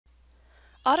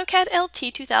AutoCAD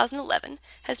LT 2011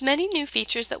 has many new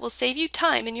features that will save you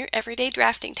time in your everyday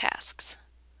drafting tasks.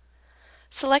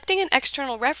 Selecting an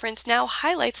external reference now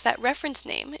highlights that reference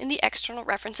name in the External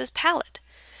References palette,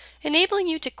 enabling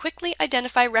you to quickly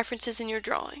identify references in your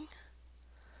drawing.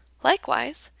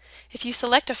 Likewise, if you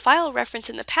select a file reference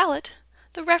in the palette,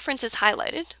 the reference is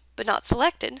highlighted, but not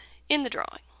selected, in the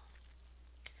drawing.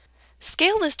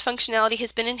 Scale list functionality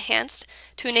has been enhanced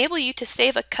to enable you to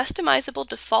save a customizable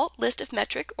default list of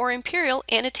metric or imperial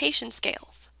annotation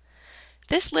scales.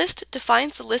 This list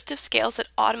defines the list of scales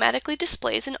that automatically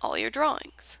displays in all your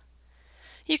drawings.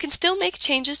 You can still make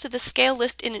changes to the scale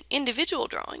list in an individual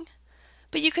drawing,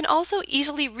 but you can also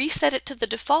easily reset it to the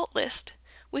default list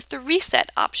with the Reset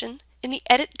option in the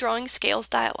Edit Drawing Scales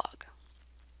dialog.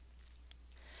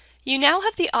 You now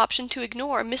have the option to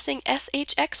ignore missing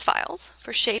SHX files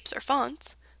for shapes or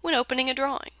fonts when opening a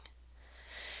drawing.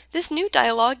 This new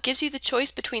dialog gives you the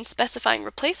choice between specifying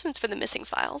replacements for the missing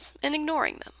files and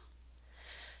ignoring them.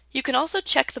 You can also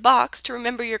check the box to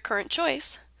remember your current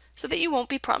choice so that you won't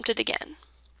be prompted again.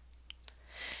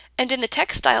 And in the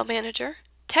Text Style Manager,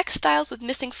 text styles with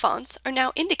missing fonts are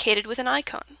now indicated with an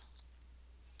icon.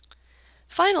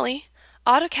 Finally,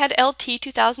 AutoCAD LT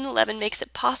 2011 makes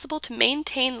it possible to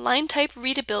maintain line type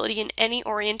readability in any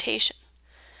orientation.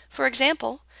 For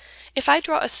example, if I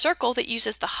draw a circle that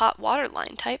uses the hot water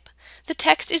line type, the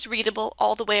text is readable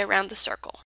all the way around the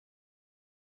circle.